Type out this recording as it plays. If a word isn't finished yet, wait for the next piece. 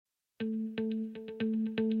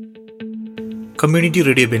Community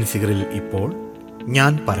radio ബെൻസിഗറിൽ ഇപ്പോൾ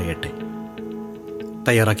ഞാൻ പറയട്ടെ.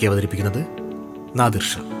 തയ്യാറാക്കി അവതരിപ്പിക്കുന്നത് നാദിർ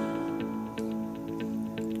ഷാ.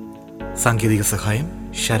 സാങ്കേതിക സഹായം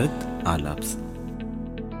ശരത് ആലാബ്സ്.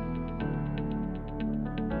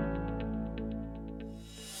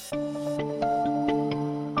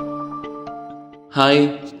 ഹായ്,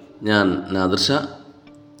 ഞാൻ നാദിർ ഷാ.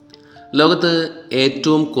 ലോകത്ത്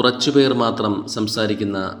ഏറ്റവും കുറച്ചുപേർ മാത്രം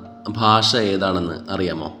സംസാരിക്കുന്ന ഭാഷ ഏതാണെന്ന്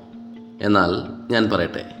അറിയാമോ? എന്നാൽ ഞാൻ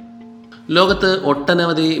പറയട്ടെ. ലോകത്ത്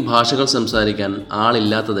ഒട്ടനവധി ഭാഷകൾ സംസാരിക്കാൻ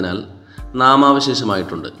ആളില്ലാത്തതിനാൽ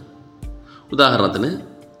നാമാവശേഷമായിട്ടുണ്ട്. ഉദാഹരണത്തിന്,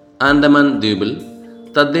 ആൻഡമാൻ ദ്വീപിൽ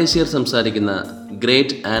തദ്ദേശീയർ സംസാരിക്കുന്ന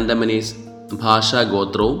ഗ്രേറ്റ് ആൻഡമനീസ് ഭാഷാ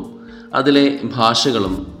ഗോത്രവും അതിലെ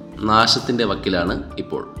ഭാഷകളും നാശത്തിൻ്റെ വക്കിലാണ്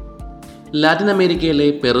ഇപ്പോൾ. ലാറ്റിൻ അമേരിക്കയിലെ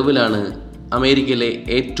പെറുവിലാണ് അമേരിക്കയിലെ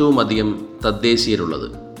ഏറ്റവും അധികം തദ്ദേശീയരുള്ളത്.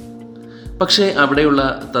 പക്ഷേ അവിടെയുള്ള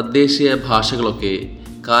തദ്ദേശീയ ഭാഷകളൊക്കെ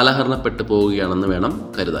കാലഹരണപ്പെട്ടു പോവുകയാണെന്ന് വേണം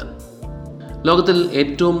കരുതാൻ. ലോകത്തിൽ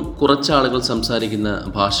ഏറ്റവും കുറച്ചാളുകൾ സംസാരിക്കുന്ന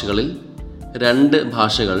ഭാഷകളിൽ 2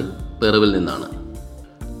 ഭാഷകൾ പെറുവിൽ നിന്നാണ്.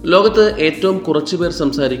 ലോകത്ത് ഏറ്റവും കുറച്ചു പേർ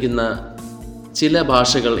സംസാരിക്കുന്ന ചില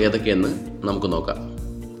ഭാഷകൾ ഏതൊക്കെയെന്ന് നമുക്ക് നോക്കാം.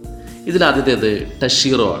 ഇതിലാദ്യത്തേത്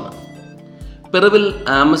ടഷീറോ ആണ്. പെറുവിൽ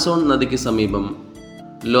ആമസോൺ നദിക്ക് സമീപം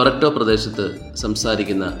ലൊററ്റോ പ്രദേശത്ത്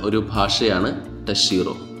സംസാരിക്കുന്ന ഒരു ഭാഷയാണ്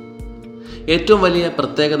ടഷീറോ. ഏറ്റവും വലിയ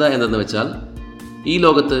പ്രത്യേകത എന്തെന്ന് വെച്ചാൽ ഈ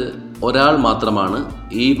ലോകത്ത് ഒരാൾ മാത്രമാണ്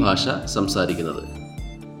ഈ ഭാഷ സംസാരിക്കുന്നത്.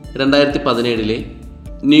 2017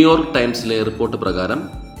 ന്യൂയോർക്ക് ടൈംസിലെ റിപ്പോർട്ട് പ്രകാരം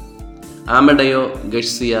ആമഡയോ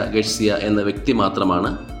ഗർസിയ എന്ന വ്യക്തി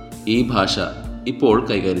മാത്രമാണ് ഈ ഭാഷ ഇപ്പോൾ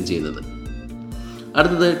കൈകാര്യം ചെയ്യുന്നത്.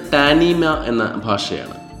 അടുത്തത് ടാനീമ എന്ന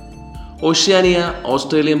ഭാഷയാണ്. ഓഷ്യാനിയ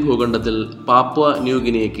ഓസ്ട്രേലിയൻ ഭൂഖണ്ഡത്തിൽ പാപ്പുവ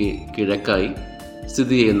ന്യൂഗിനിയയ്ക്ക് കിഴക്കായി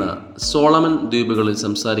സ്ഥിതി ചെയ്യുന്ന സോളമൻ ദ്വീപുകളിൽ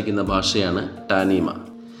സംസാരിക്കുന്ന ഭാഷയാണ് ടാനീമ.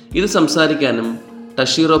 ഇത് സംസാരിക്കാനും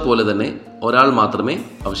ടഷീറോ പോലെ തന്നെ ഒരാൾ മാത്രമേ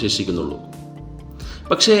അവശേഷിക്കുന്നുള്ളൂ.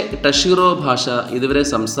 പക്ഷേ ടഷീറോ ഭാഷ ഇതുവരെ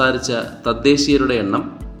സംസാരിച്ച തദ്ദേശീയരുടെ എണ്ണം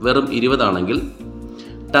വെറും 20 ആണെങ്കിൽ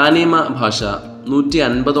ടാനീമ ഭാഷ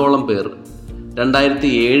 150ഓളം പേർ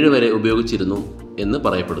 2007 വരെ ഉപയോഗിച്ചിരുന്നു എന്ന്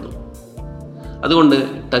പറയപ്പെടുന്നു. അതുകൊണ്ട്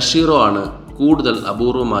ടഷീറോ ആണ് കൂടുതൽ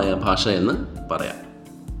അപൂർവമായ ഭാഷ എന്ന് പറയാം.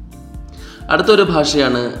 അടുത്തൊരു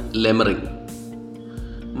ഭാഷയാണ് ലെമറിക്.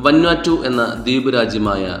 വന്വാറ്റു എന്ന ദ്വീപ്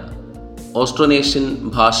രാജ്യമായ ഓസ്ട്രോനേഷ്യൻ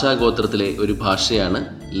ഭാഷാഗോത്രത്തിലെ ഒരു ഭാഷയാണ്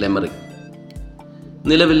ലെമറിക്.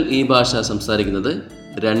 നിലവിൽ ഈ ഭാഷ സംസാരിക്കുന്നത്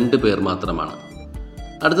 2 പേർ മാത്രമാണ്.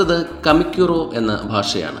 അടുത്തത് കമിക്യുറോ എന്ന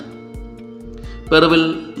ഭാഷയാണ്. പെറുവിൽ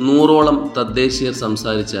 100ഓളം തദ്ദേശീയർ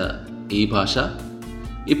സംസാരിച്ച ഈ ഭാഷ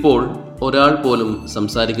ഇപ്പോൾ ഒരാൾ പോലും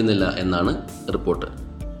സംസാരിക്കുന്നില്ല എന്നാണ് റിപ്പോർട്ട്.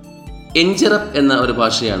 എഞ്ചറപ്പ് എന്ന ഒരു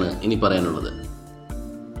ഭാഷയാണ് ഇനി പറയാനുള്ളത്.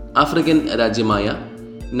 ആഫ്രിക്കൻ രാജ്യമായ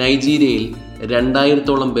നൈജീരിയയിൽ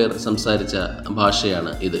 2000ഓളം പേർ സംസാരിച്ച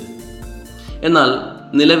ഭാഷയാണ് ഇത്. എന്നാൽ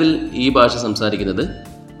നിലവിൽ ഈ ഭാഷ സംസാരിക്കുന്നത്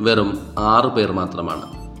വെറും 6 പേർ മാത്രമാണ്.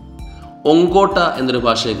 ഒങ്കോട്ട എന്നൊരു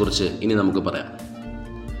ഭാഷയെക്കുറിച്ച് ഇനി നമുക്ക് പറയാം.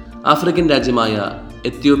 ആഫ്രിക്കൻ രാജ്യമായ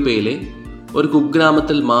എത്യോപ്യയിലെ ഒരു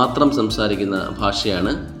കുഗ്രാമത്തിൽ മാത്രം സംസാരിക്കുന്ന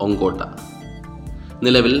ഭാഷയാണ് ഒങ്കോട്ട.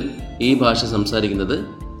 നിലവിൽ ഈ ഭാഷ സംസാരിക്കുന്നത്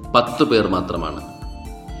 10 പേർ മാത്രമാണ്.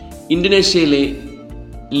 ഇന്തോനേഷ്യയിലെ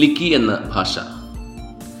ലിക്കി എന്ന ഭാഷ.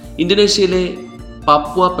 ഇന്തോനേഷ്യയിലെ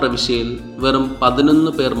പാപ്പുവ പ്രവിശ്യയിൽ വെറും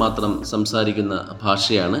 11 പേർ മാത്രം സംസാരിക്കുന്ന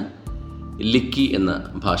ഭാഷയാണ് ലിക്കി എന്ന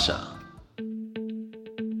ഭാഷ.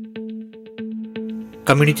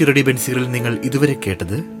 കമ്മ്യൂണിറ്റി റേഡിയോ ബെൻസിഗറിൽ നിങ്ങൾ ഇതുവരെ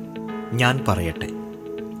കേട്ടത് ഞാൻ പറയട്ടെ.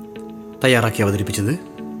 തയ്യാറാക്കി അവതരിപ്പിച്ചത്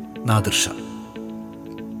നാദിർ ഷാ.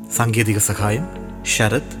 സാങ്കേതിക സഹായം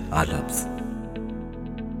ശരത് ആലാബ്സ്.